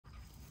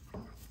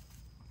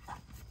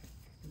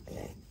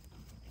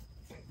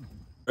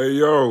Hey,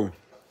 yo.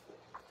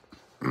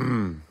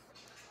 Hey,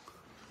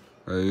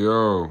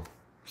 yo.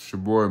 It's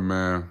your boy,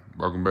 man.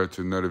 Welcome back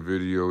to another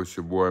video. It's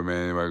your boy,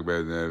 man. Welcome back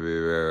to another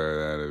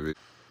video.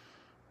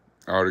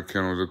 All the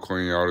kennels are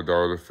clean. All the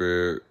dogs are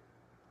fed.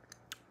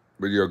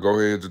 But, yeah, go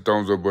ahead, hit the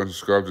thumbs up button.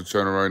 Subscribe to the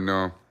channel right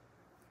now.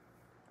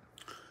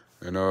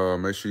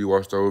 And make sure you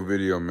watch the whole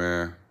video,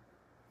 man.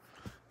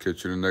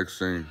 Catch you in the next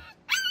scene.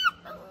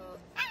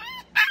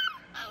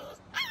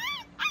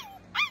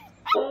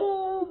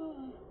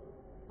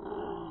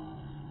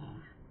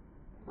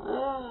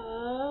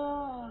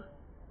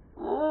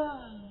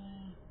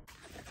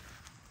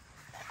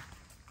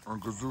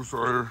 Uncle Zeus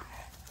out here.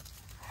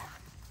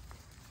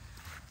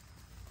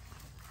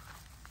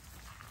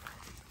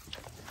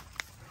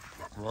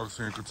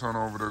 Roxie and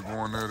Katana over there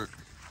going at it.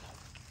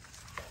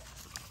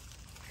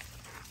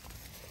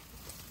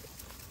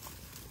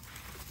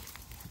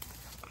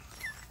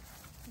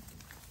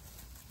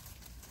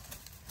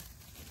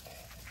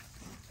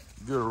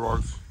 Get her,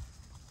 Roxie.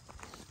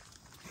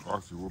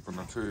 Roxie whooping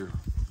her tail.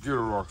 Get her,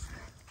 Roxie.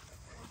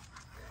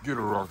 Get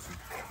her, Roxie.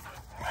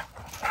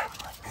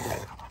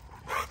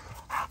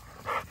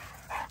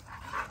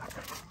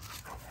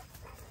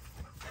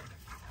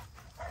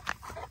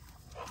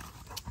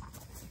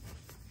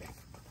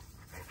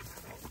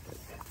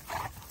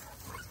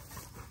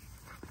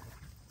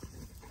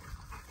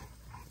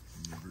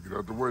 Get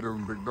out the way, there's a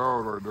big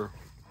dog right there.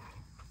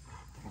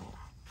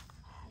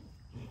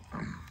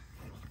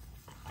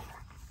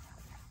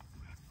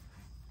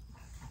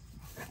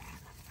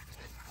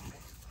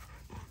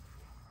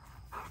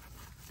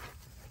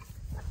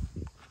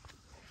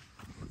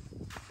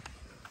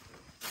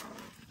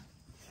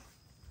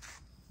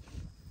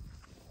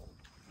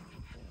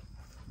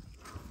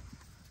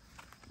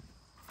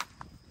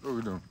 What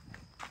we doing?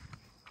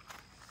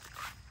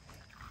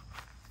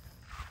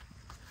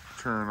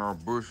 Tearing our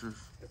bushes.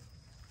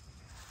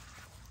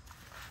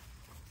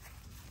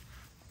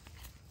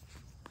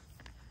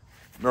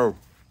 No.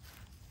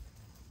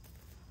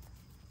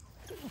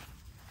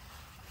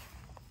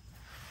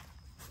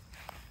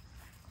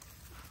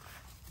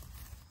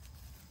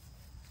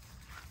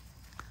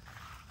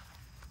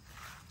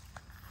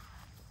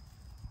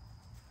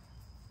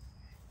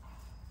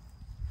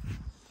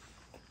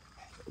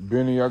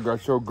 Benny, I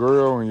got your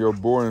girl and your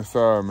boy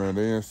inside, man.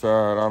 They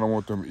inside. I don't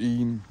want them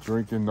eating,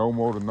 drinking no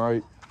more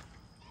tonight.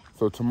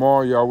 So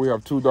tomorrow, y'all, we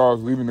have 2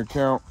 dogs leaving the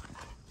camp.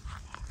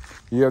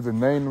 He hasn't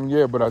named them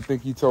yet, but I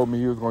think he told me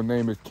he was going to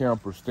name his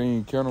camp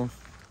Pristine Kennels.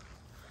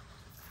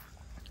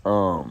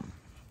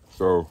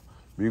 So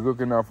be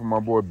looking out for my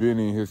boy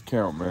Benny and his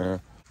camp,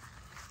 man.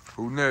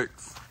 Who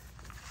next?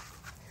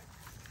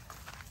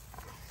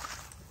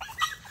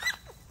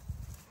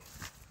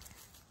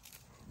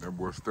 That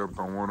boy stepped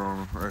on one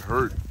of them. That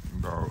hurt,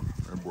 dog.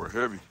 That boy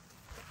heavy.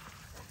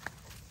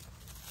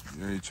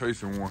 You ain't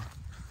chasing one.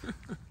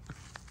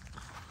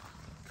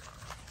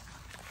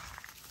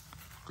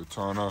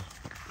 Katana.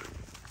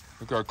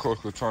 Look how close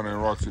Katana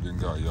and Roxie done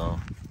got, y'all.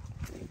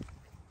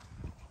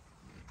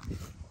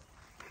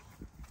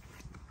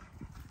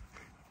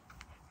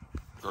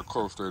 Look how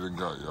close they done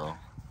got, y'all.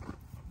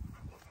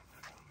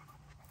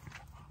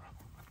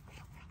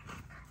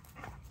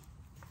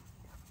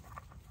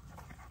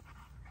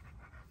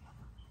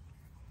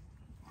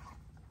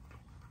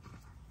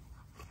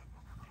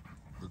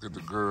 Look at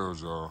the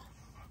girls, y'all.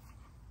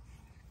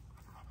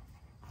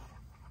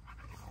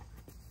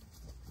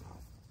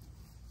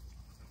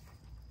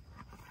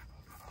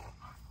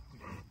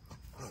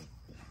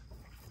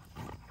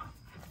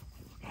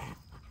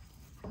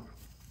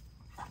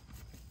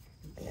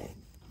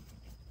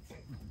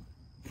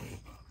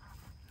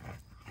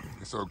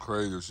 It's so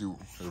crazy.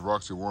 If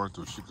Roxie wanted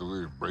to, she could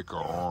literally break her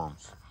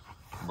arms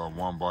by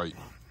one bite.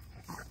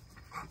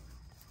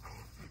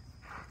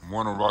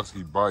 One of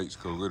Roxie's bites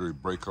could literally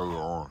break her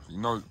arms. You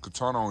know,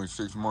 Katana only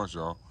 6 months,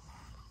 y'all.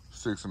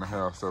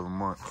 6.5, 7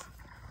 months.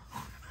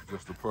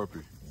 Just a puppy.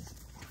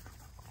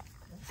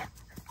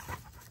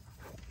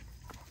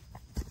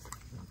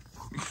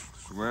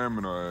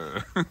 Slamming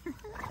her ass.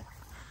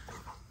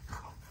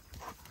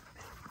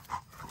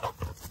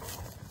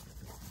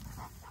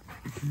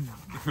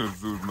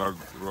 Zeus knocked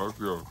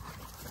Roxie off.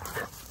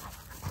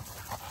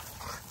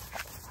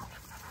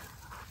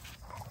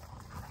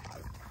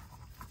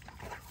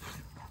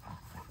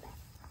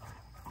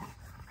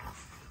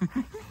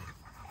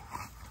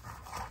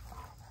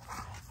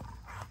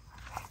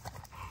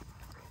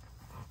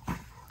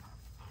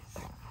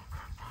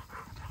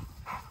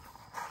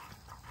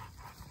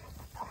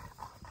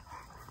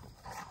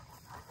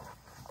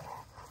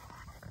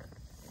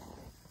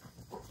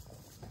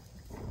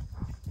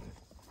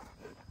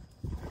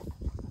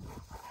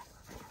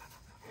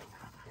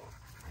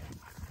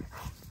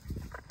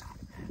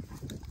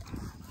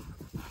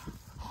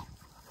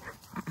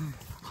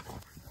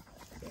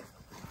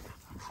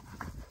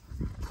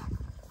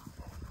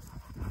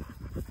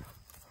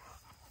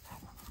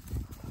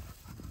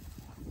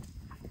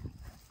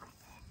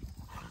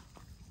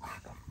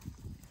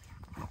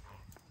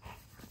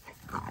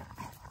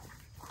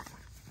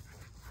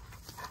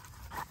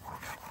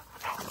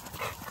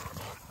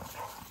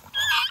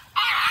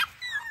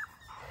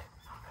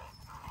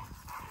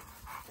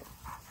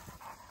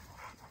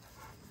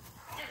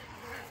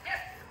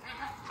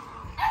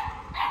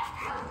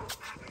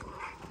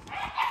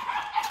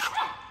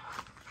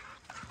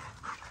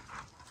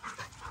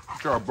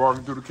 Start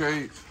barking through the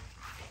cage.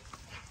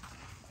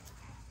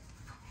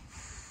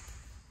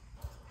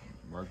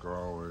 Like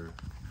always.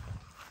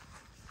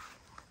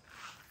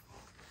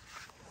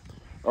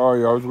 Oh,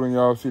 yeah, I was when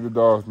y'all see the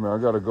dogs, man.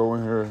 I got to go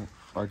in here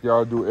like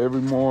y'all do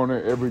every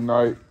morning, every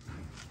night.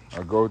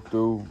 I go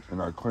through and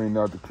I clean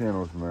out the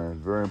kennels, man. It's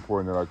very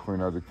important that I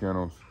clean out the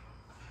kennels.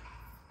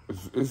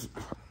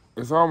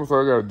 It's almost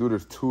like I got to do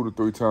this 2 to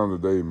 3 times a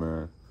day,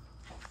 man.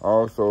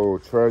 Also,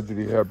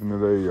 tragedy happened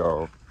today,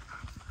 y'all.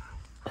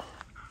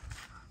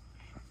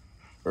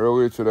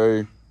 Earlier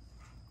today,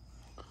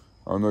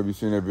 I don't know if you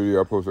seen that video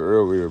I posted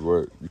earlier,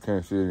 but you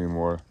can't see it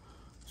anymore.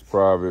 It's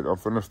private. I'm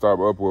finna stop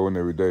uploading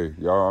every day.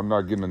 Y'all, I'm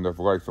not getting enough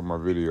likes on my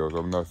videos.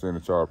 I'm not saying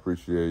that y'all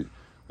appreciate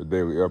the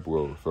daily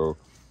upload. So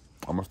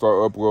I'm gonna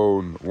start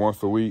uploading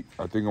once a week.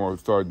 I think I'm gonna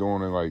start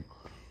doing it like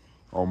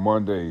on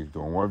Mondays,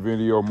 doing 1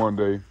 video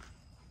Monday.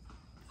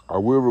 I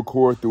will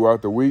record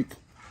throughout the week.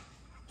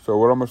 So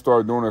what I'm gonna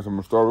start doing is I'm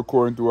gonna start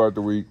recording throughout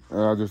the week,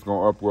 and I'm just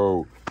gonna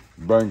upload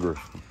bangers,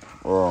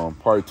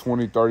 probably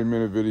 20,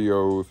 30-minute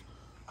videos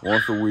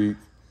once a week.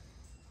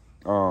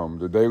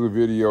 The daily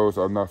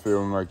videos, I'm not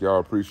feeling like y'all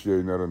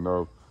appreciating that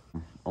enough.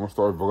 I'm gonna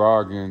start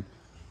vlogging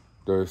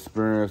the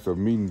experience of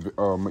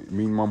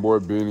meeting my boy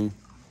Benny,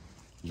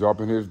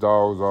 dropping his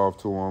dogs off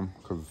to him,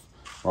 because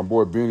my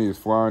boy Benny is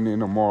flying in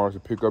tomorrow to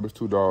pick up his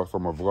 2 dogs, so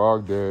I'm gonna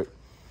vlog that.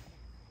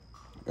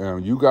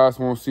 You guys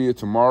won't see it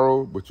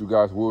tomorrow, but you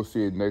guys will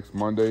see it next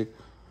Monday.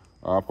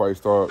 I'll probably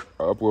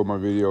upload my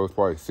videos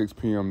probably 6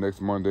 p.m.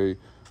 next Monday,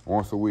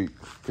 once a week.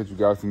 Catch you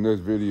guys in this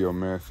video,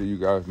 man. See you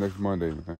guys next Monday, man.